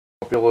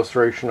help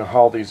illustration of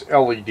how these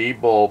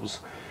LED bulbs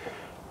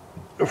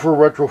for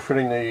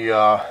retrofitting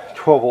the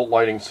 12 volt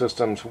lighting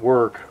systems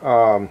work.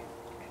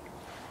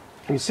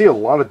 You see a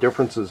lot of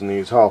differences in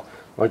these, how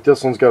like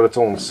this one's got its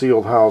own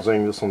sealed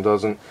housing, this one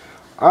doesn't.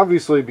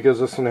 Obviously, because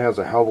this one has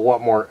a hell of a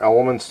lot more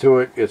elements to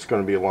it, it's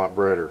going to be a lot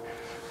brighter.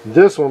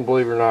 This one,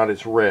 believe it or not,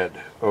 is red.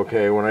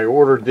 Okay, when I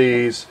ordered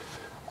these,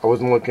 I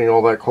wasn't looking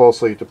all that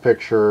closely at the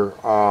picture.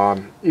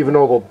 Even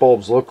though the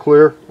bulbs look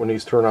clear, when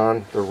these turn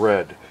on, they're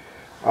red.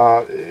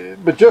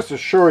 But just to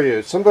show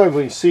you, sometimes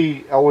when you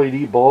see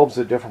LED bulbs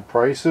at different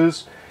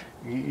prices,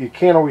 you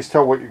can't always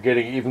tell what you're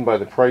getting even by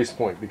the price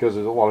point, because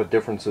there's a lot of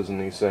differences in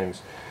these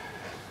things.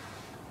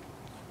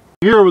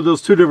 Here with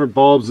those two different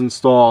bulbs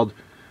installed,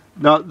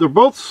 now they're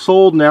both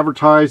sold and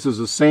advertised as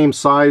the same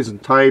size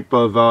and type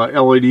of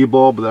LED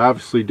bulb, but they're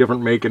obviously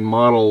different make and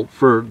model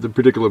for the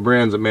particular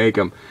brands that make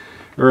them.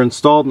 They're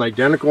installed in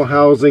identical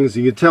housings.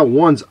 You can tell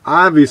one's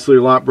obviously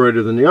a lot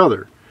brighter than the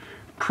other.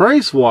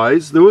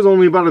 Price-wise, there was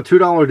only about a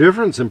 $2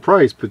 difference in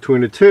price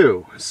between the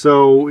two.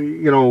 So,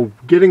 you know,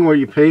 getting what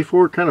you pay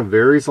for kind of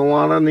varies a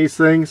lot on these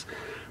things.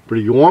 But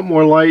if you want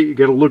more light, you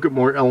got to look at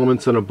more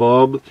elements in a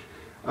bulb.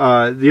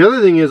 The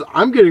other thing is,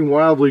 I'm getting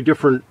wildly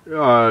different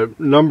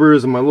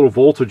numbers in my little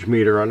voltage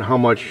meter on how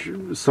much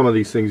some of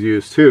these things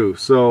use too.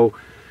 So,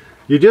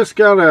 you just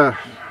gotta,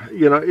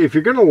 you know, if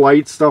you're gonna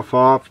light stuff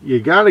off, you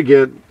gotta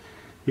get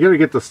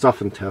the stuff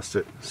and test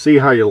it. See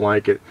how you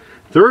like it.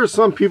 There are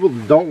some people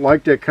that don't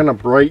like that kind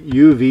of bright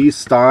UV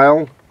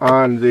style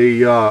on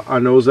the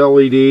on those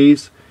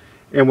LEDs,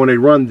 and when they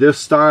run this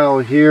style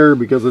here,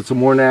 because it's a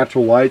more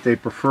natural light, they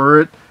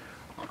prefer it.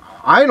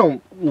 I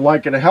don't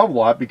like it a hell of a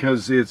lot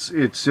because it's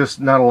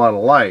just not a lot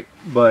of light,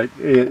 but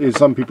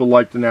some people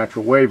like the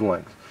natural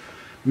wavelength.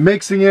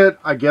 Mixing it,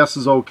 I guess,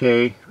 is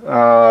okay.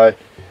 The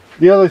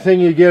other thing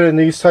you get in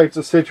these types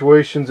of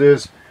situations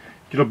is,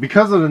 you know,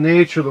 because of the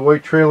nature of the way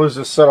trailers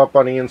are set up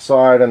on the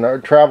inside, and our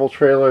travel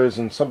trailers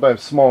and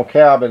sometimes small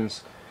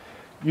cabins,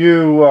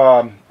 you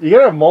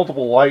gotta have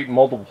multiple light in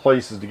multiple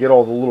places to get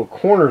all the little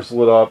corners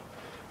lit up,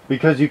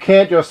 because you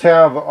can't just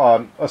have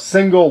a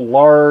single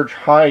large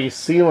high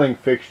ceiling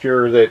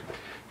fixture that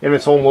in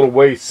its own little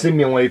way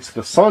simulates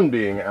the sun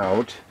being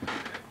out.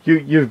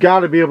 You've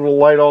got to be able to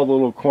light all the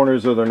little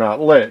corners or they're not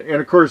lit.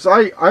 And of course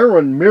I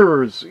run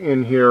mirrors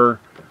in here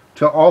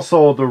to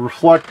also to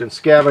reflect and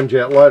scavenge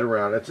that light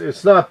around.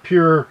 It's not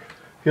pure,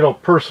 you know,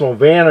 personal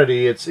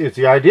vanity. It's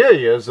the idea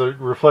is to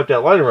reflect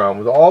that light around.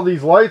 With all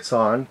these lights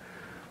on,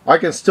 I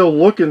can still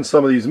look in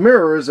some of these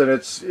mirrors, and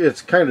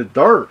it's kind of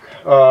dark.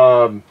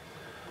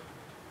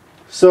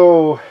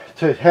 So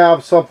to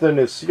have something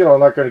that's, you know,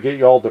 not going to get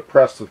you all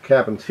depressed with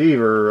cabin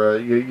fever,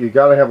 you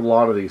got to have a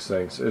lot of these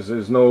things.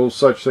 There's no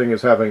such thing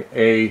as having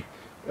a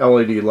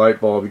LED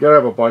light bulb. You got to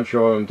have a bunch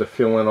of them to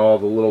fill in all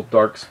the little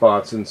dark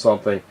spots in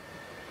something.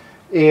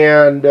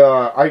 And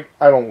I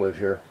don't live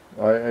here.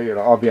 You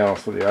know, I'll be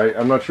honest with you.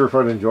 I'm not sure if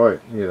I'd enjoy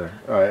it either.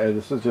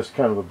 This is just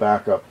kind of a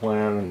backup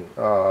plan,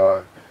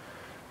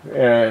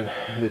 and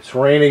it's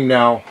raining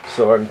now,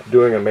 so I'm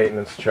doing a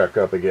maintenance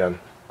checkup again.